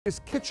Is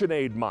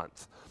KitchenAid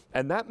month.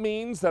 And that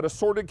means that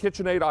assorted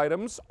KitchenAid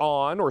items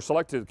or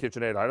selected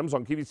KitchenAid items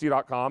on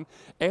QVC.com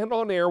and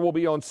on air will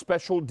be on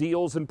special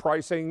deals and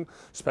pricing,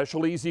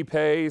 special easy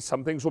pay.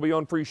 Some things will be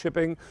on free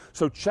shipping.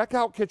 So check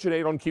out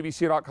KitchenAid on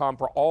QVC.com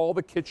for all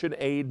the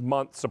KitchenAid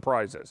month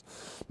surprises.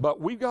 But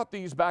we got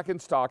these back in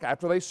stock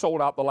after they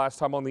sold out the last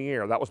time on the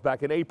air. That was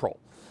back in April.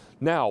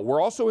 Now,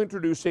 we're also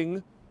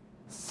introducing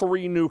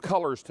 3 new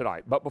colors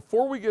tonight. But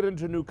before we get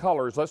into new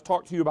colors, let's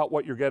talk to you about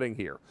what you're getting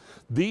here.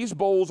 These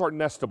bowls are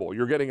nestable.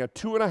 You're getting a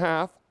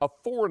 2.5, a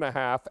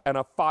 4.5, and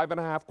a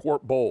 5.5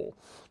 quart bowl.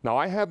 Now,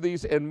 I have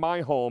these in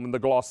my home in the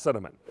gloss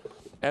cinnamon.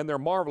 And they're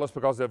marvelous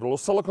because they have little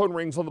silicone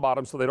rings on the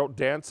bottom so they don't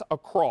dance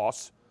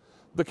across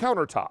the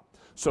countertop.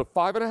 So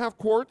 5.5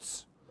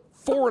 quarts,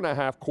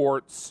 4.5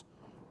 quarts,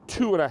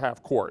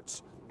 2.5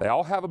 quarts. They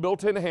all have a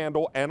built-in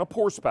handle and a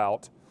pour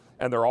spout,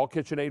 and they're all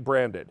KitchenAid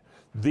branded.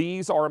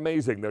 These are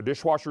amazing. They're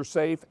dishwasher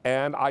safe,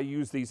 and I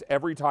use these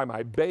every time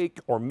I bake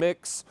or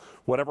mix,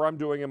 whatever I'm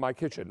doing in my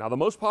kitchen. Now, the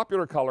most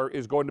popular color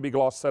is going to be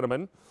gloss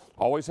cinnamon,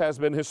 always has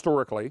been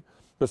historically.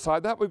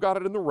 Beside that, we've got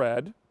it in the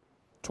red,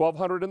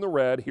 1200 in the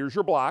red. Here's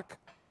your black.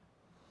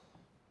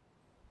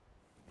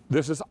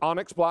 This is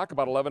onyx black,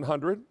 about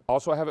 1100.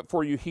 Also have it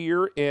for you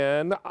here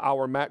in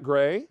our matte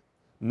gray,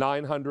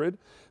 900.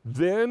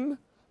 Then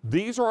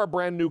these are our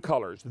brand new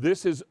colors.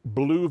 This is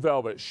blue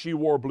velvet. She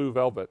wore blue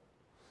velvet.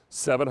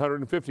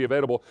 750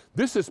 available.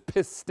 This is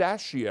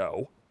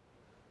pistachio.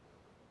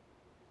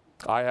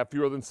 I have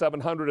fewer than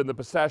 700 in the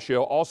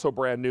pistachio, also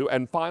brand new.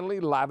 And finally,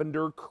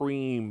 lavender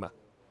cream.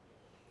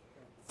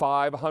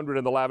 500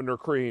 in the lavender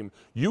cream.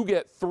 You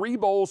get 3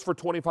 bowls for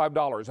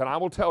 $25. And I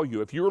will tell you,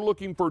 if you're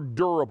looking for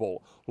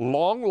durable,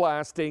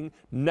 long-lasting,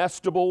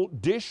 nestable,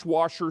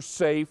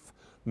 dishwasher-safe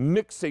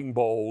mixing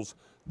bowls,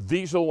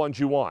 these are the ones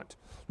you want.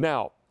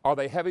 Now, are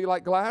they heavy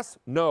like glass?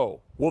 No.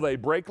 Will they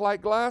break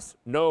like glass?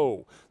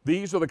 No.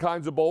 These are the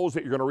kinds of bowls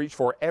that you're going to reach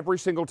for every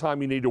single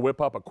time you need to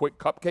whip up a quick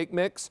cupcake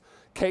mix,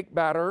 cake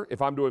batter.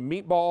 If I'm doing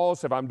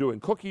meatballs, if I'm doing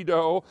cookie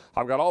dough,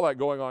 I've got all that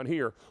going on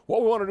here.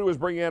 What we want to do is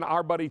bring in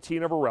our buddy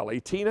Tina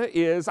Varelli. Tina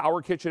is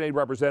our KitchenAid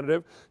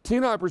representative.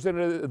 Tina, I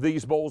presented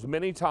these bowls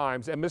many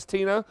times. And Miss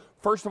Tina,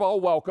 first of all,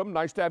 welcome.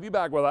 Nice to have you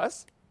back with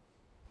us.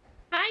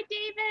 Hi,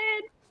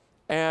 David.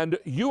 And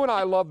you and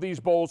I love these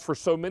bowls for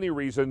so many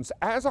reasons.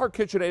 As our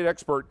KitchenAid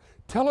expert,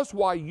 tell us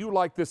why you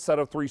like this set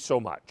of 3 so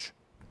much.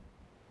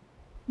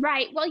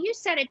 Right. Well, you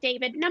said it,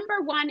 David.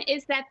 Number 1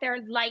 is that they're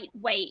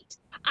lightweight.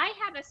 I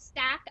have a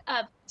stack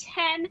of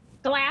 10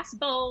 glass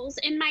bowls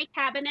in my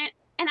cabinet,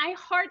 and I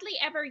hardly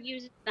ever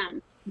use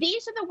them.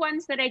 These are the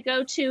ones that I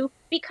go to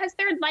because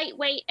they're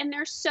lightweight and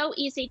they're so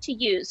easy to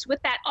use with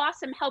that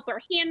awesome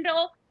helper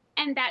handle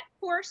and that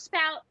pour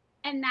spout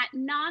and that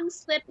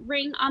non-slip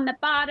ring on the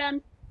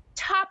bottom.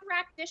 Top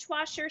rack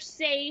dishwasher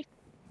safe.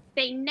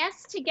 They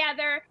nest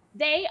together.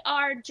 They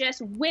are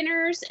just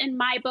winners in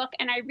my book,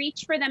 and I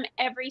reach for them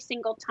every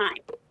single time.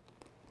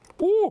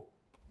 Ooh,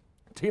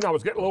 Tina, I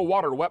was getting a little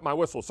water to wet my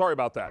whistle. Sorry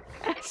about that.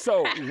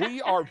 So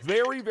we are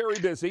very, very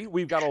busy.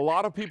 We've got a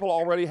lot of people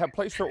already have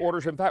placed their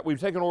orders. In fact, we've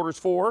taken orders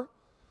for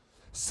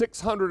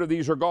 600 of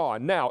these are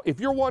gone. Now, if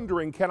you're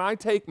wondering, can I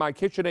take my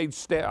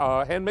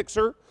KitchenAid hand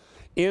mixer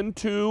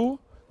into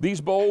these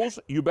bowls?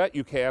 You bet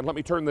you can. Let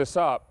me turn this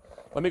up.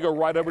 Let me go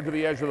right over to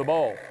the edge of the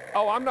bowl.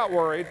 Oh, I'm not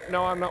worried.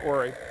 No, I'm not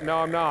worried. No,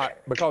 I'm not,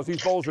 because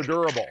these bowls are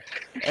durable.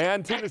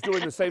 And Tina's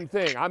doing the same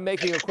thing. I'm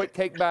making a quick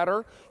cake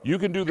batter. You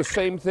can do the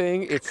same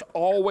thing. It's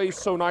always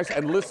so nice.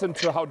 And listen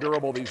to how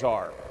durable these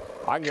are.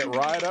 I can get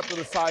right up to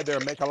the side there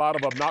and make a lot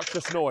of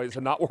obnoxious noise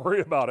and not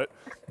worry about it,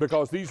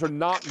 because these are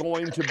not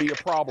going to be a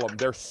problem.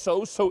 They're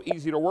so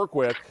easy to work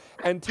with.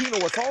 And Tina,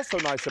 what's also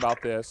nice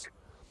about this,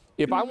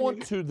 if I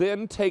want to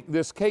then take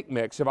this cake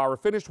mix, if I were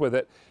finished with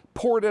it,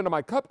 pour it into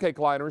my cupcake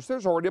liners,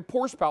 there's already a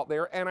pour spout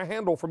there and a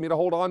handle for me to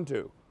hold on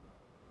to.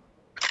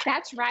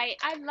 That's right.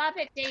 I love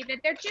it, David.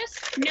 They're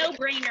just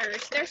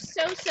no-brainers. They're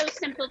so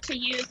simple to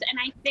use, and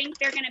I think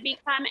they're going to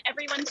become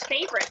everyone's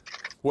favorite.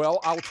 Well,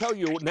 I'll tell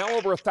you, now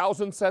over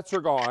 1,000 sets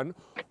are gone.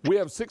 We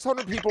have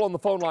 600 people on the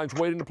phone lines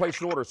waiting to place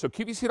an order. So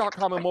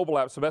QVC.com and mobile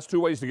apps, the best 2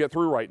 ways to get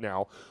through right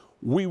now.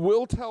 We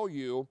will tell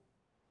you,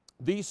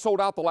 these sold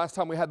out the last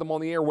time we had them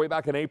on the air way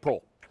back in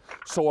April.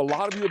 So a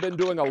lot of you have been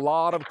doing a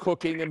lot of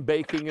cooking and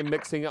baking and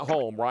mixing at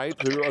home, right?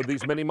 Through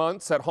these many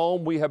months at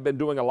home, we have been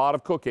doing a lot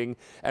of cooking,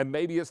 and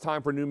maybe it's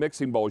time for new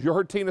mixing bowls. You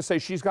heard Tina say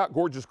she's got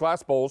gorgeous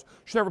glass bowls.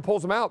 She never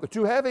pulls them out. They're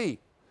too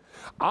heavy.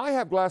 I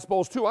have glass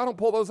bowls too. I don't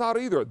pull those out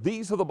either.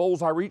 These are the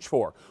bowls I reach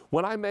for.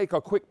 When I make a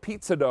quick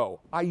pizza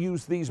dough, I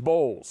use these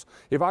bowls.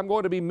 If I'm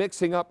going to be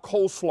mixing up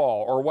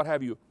coleslaw or what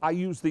have you, I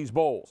use these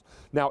bowls.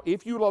 Now,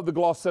 if you love the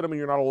gloss cinnamon,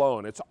 you're not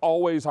alone. It's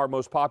always our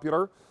most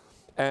popular.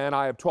 And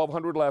I have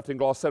 1,200 left in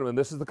gloss cinnamon.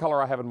 This is the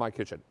color I have in my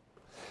kitchen.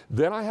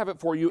 Then I have it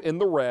for you in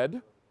the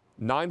red,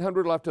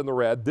 900 left in the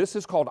red. This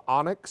is called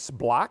onyx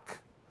black.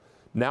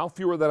 Now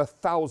fewer than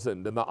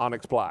 1,000 in the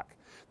onyx black.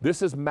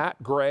 This is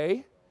matte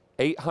gray,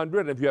 800.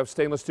 And if you have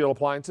stainless steel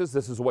appliances,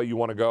 this is the way you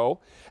want to go.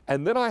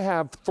 And then I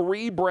have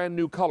 3 brand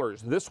new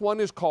colors. This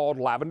one is called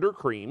lavender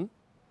cream,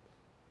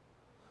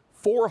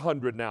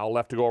 400 now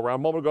left to go around.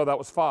 A moment ago that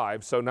was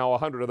 5, so now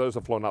 100 of those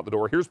have flown out the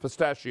door. Here's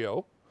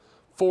pistachio,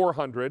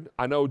 400.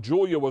 I know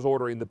Julia was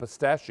ordering the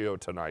pistachio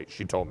tonight,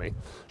 she told me.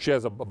 She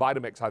has a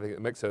Vitamix, I think,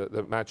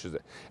 that matches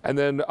it. And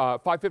then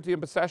 550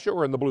 in pistachio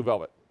or in the blue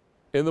velvet?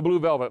 In the blue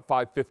velvet,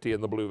 550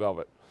 in the blue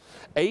velvet.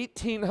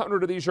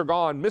 1,800 of these are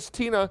gone. Miss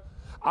Tina,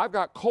 I've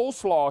got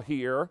coleslaw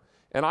here,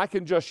 and I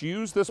can just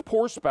use this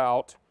pour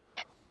spout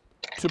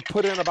to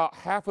put in about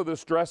half of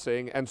this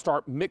dressing and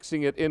start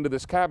mixing it into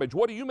this cabbage.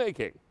 What are you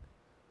making?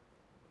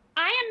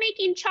 I am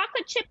making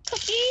chocolate chip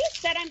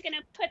cookies that I'm going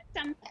to put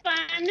some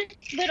fun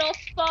little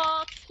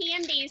fall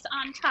candies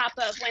on top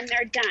of when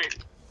they're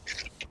done.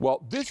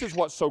 Well, this is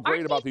what's so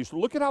great about these.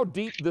 Look at how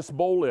deep this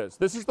bowl is.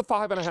 This is the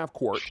 5.5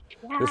 quart.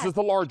 Yeah. This is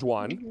the large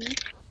one.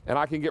 And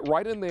I can get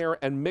right in there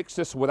and mix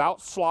this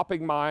without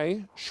slopping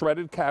my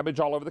shredded cabbage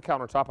all over the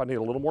countertop. I need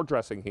a little more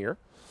dressing here,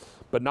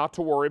 but not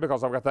to worry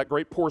because I've got that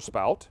great pour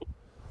spout.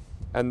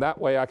 And that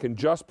way I can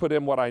just put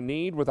in what I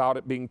need without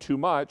it being too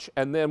much.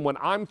 And then when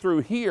I'm through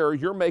here,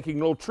 you're making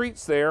little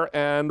treats there.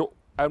 And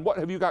what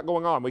have you got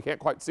going on? We can't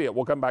quite see it.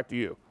 We'll come back to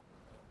you.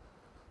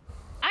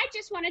 I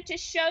just wanted to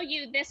show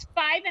you this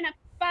 5.5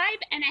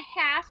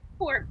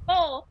 quart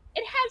bowl.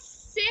 It has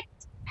 6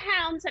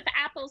 pounds of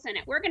apples in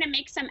it. We're going to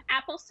make some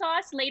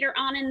applesauce later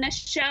on in the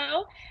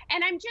show.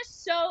 And I'm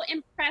just so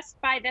impressed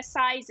by the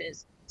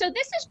sizes. So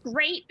this is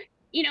great,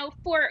 you know,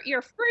 for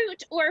your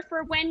fruit or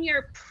for when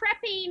you're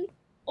prepping,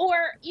 or,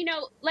 you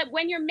know, like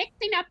when you're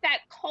mixing up that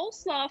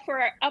coleslaw for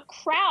a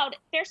crowd.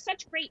 There's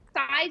such great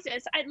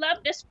sizes. I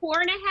love this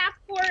 4.5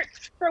 quart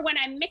for when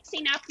I'm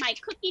mixing up my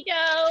cookie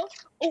dough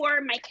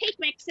or my cake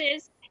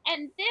mixes.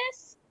 And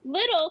this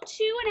little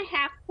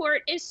 2.5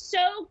 quart is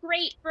so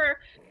great for,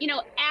 you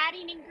know,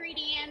 adding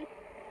ingredients,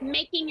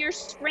 making your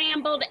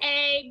scrambled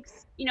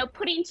eggs, you know,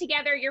 putting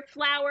together your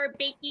flour,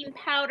 baking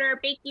powder,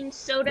 baking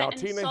soda, and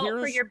Tina, salt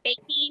for your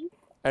baking.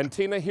 And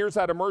Tina, here's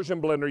that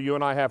immersion blender you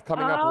and I have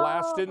coming up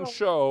last in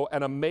show.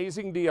 An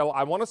amazing deal.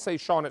 I want to say,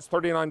 Sean, it's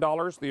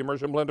 $39, the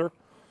immersion blender.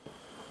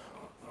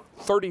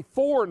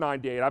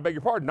 $34.98. I beg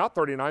your pardon, not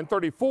 $39,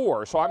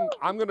 $34. So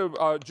I'm going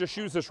to just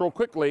use this real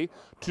quickly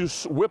to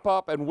whip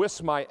up and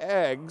whisk my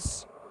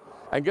eggs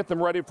and get them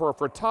ready for a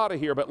frittata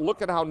here. But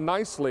look at how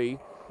nicely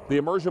the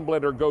immersion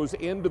blender goes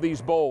into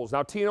these bowls.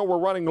 Now, Tina, we're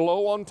running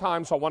low on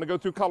time, so I want to go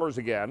through colors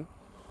again.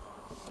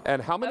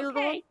 And how many are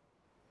gone?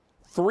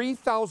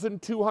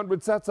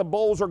 3,200 sets of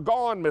bowls are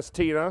gone, Miss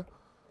Tina.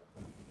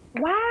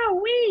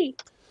 Wow-wee.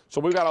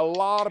 So we've got a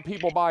lot of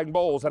people buying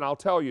bowls, and I'll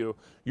tell you,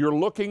 you're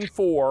looking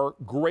for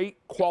great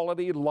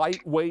quality,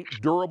 lightweight,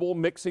 durable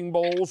mixing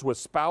bowls with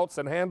spouts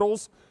and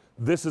handles.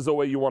 This is the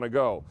way you want to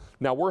go.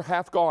 Now, we're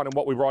half gone in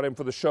what we brought in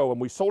for the show,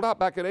 and we sold out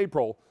back in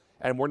April,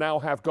 and we're now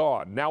half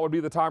gone. Now would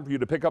be the time for you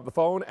to pick up the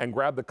phone and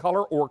grab the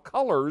color or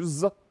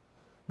colors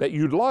that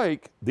you'd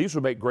like. These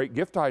would make great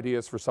gift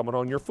ideas for someone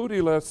on your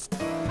foodie list.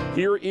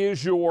 Here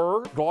is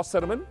your gloss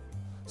cinnamon,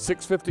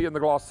 $6.50 in the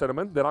gloss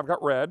cinnamon. Then I've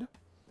got red,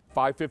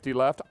 $5.50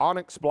 left.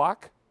 Onyx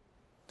black,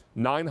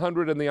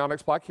 $900 in the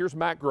onyx black. Here's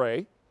matte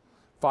gray,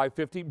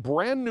 $5.50.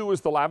 Brand new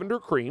is the lavender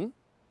cream,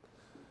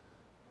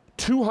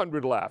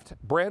 $200 left.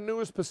 Brand new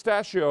is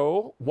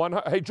pistachio.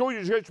 Hey, Julia,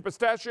 did you get your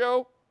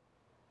pistachio?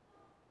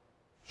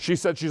 She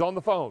said she's on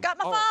the phone. Got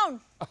my phone.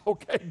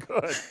 Okay,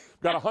 good.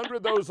 Got 100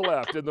 of those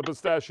left in the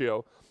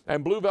pistachio.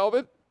 And blue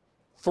velvet,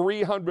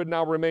 300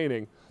 now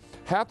remaining.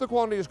 Half the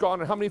quantity is gone.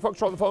 And how many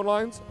folks are on the phone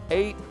lines?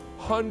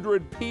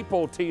 800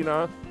 people,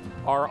 Tina,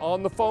 are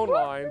on the phone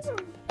lines.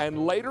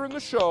 And later in the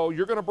show,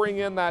 you're going to bring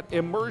in that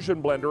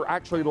immersion blender.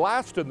 Actually,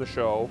 last in the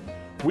show,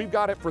 we've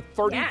got it for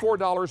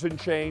 $34 and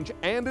change.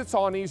 And it's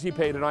on Easy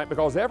Pay tonight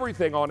because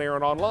everything on air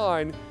and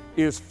online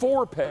is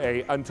for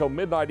pay until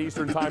midnight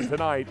Eastern time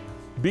tonight.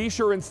 Be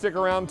sure and stick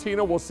around,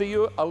 Tina. We'll see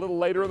you a little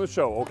later in the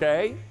show,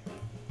 okay?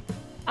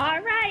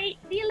 All right.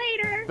 See you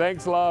later.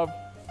 Thanks, love.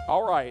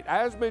 All right.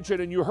 As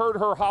mentioned, and you heard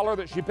her holler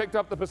that she picked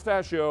up the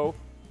pistachio.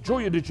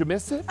 Julia, did you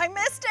miss it? I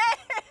missed it.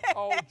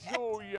 Oh, Julia.